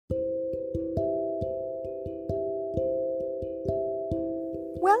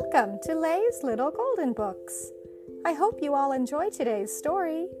Welcome to Lay's Little Golden Books. I hope you all enjoy today's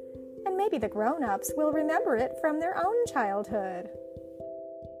story, and maybe the grown-ups will remember it from their own childhood.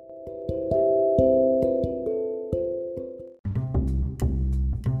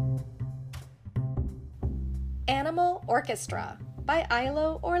 Animal Orchestra by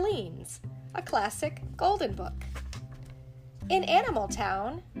Ilo Orleans, a classic golden book. In Animal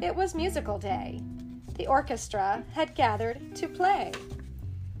Town, it was musical day. The orchestra had gathered to play.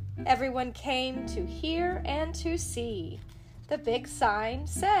 Everyone came to hear and to see. The big sign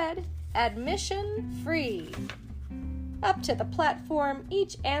said, "Admission free." Up to the platform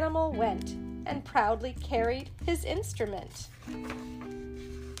each animal went and proudly carried his instrument.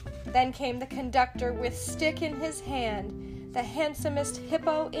 Then came the conductor with stick in his hand, the handsomest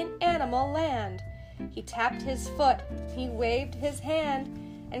hippo in Animal Land. He tapped his foot, he waved his hand,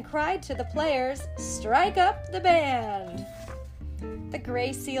 and cried to the players, "Strike up the band!" The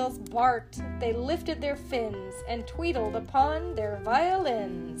gray seals barked, they lifted their fins, and tweedled upon their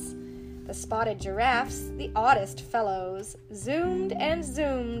violins. The spotted giraffes, the oddest fellows, zoomed and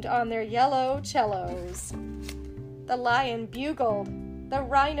zoomed on their yellow cellos. The lion bugled, the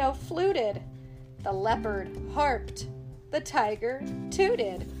rhino fluted, the leopard harped, the tiger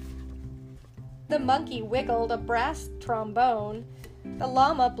tooted. The monkey wiggled a brass trombone, the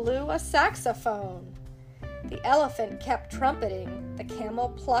llama blew a saxophone. The elephant kept trumpeting, the camel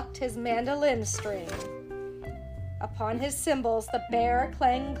plucked his mandolin string. Upon his cymbals the bear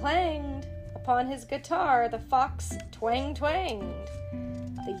clang-clanged, upon his guitar the fox twang-twanged.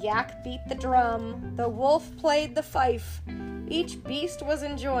 The yak beat the drum, the wolf played the fife. Each beast was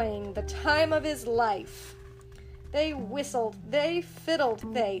enjoying the time of his life. They whistled, they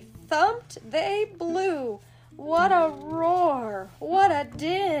fiddled, they thumped, they blew. What a roar! What a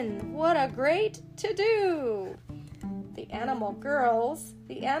din! What a great to-do! The animal girls,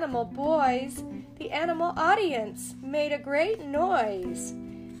 the animal boys, the animal audience made a great noise.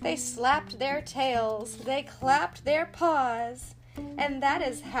 They slapped their tails, they clapped their paws, and that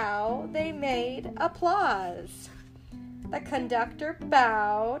is how they made applause. The conductor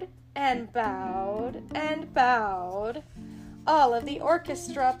bowed and bowed and bowed. All of the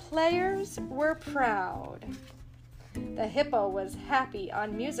orchestra players were proud. The hippo was happy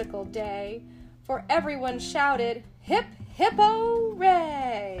on musical day, for everyone shouted, "Hip,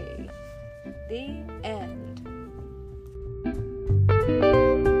 hippo-ray!" The end.